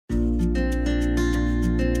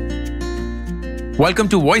Welcome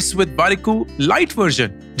to voice with Warikoo light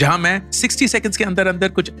version, जहां मैं 60 seconds के अंदर अंदर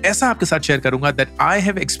कुछ ऐसा आपके साथ शेयर करूंगा that I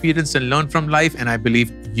have experienced and learn from life and I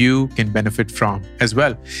believe you can benefit from as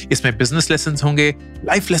well. इसमें बिजनेस लेसन्स होंगे,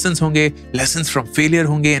 लाइफ लेसन्स होंगे, लेसन्स फ्रॉम फेलियर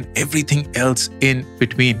होंगे and everything else in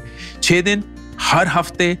between. 6 दिन हर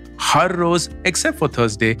हफ्ते, हर रोज एक्सेप्ट फॉर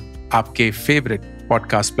थर्सडे आपके favourite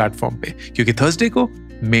podcast platform पे, क्योंकि Thursday को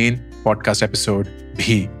मेन पॉडकास्ट एपिसोड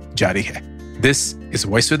भी जारी है। This is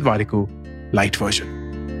voice with Warikoo light version.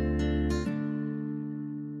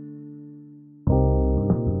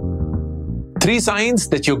 Three signs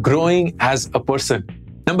that you're growing as a person.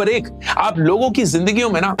 Number 1, आप लोगों की जिंदगियों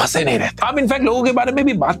में ना फंसे नहीं रहते। आप इनफैक्ट लोगों के बारे में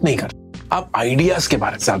भी बात नहीं करते, आप आइडियाज के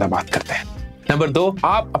बारे में ज्यादा बात करते हैं। नंबर 2,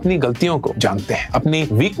 आप अपनी गलतियों को जानते हैं, अपनी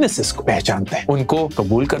वीकनेसेस को पहचानते हैं, उनको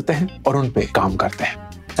कबूल करते हैं और उन पे काम करते हैं।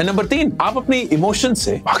 नंबर 3, आप अपनी इमोशंस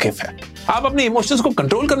से वाकिफ हैं। आप अपने इमोशंस को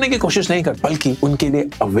कंट्रोल करने की कोशिश नहीं करते, बल्कि उनके लिए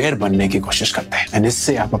अवेयर बनने की कोशिश करते हैं एंड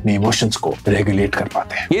इससे आप अपने इमोशंस को रेगुलेट कर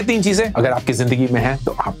पाते हैं। ये 3 चीजें अगर आपकी जिंदगी में हैं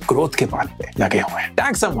तो आप ग्रोथ के पाथ पे लगे हुए हैं।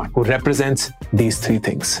 Tag someone who represents these 3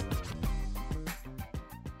 things.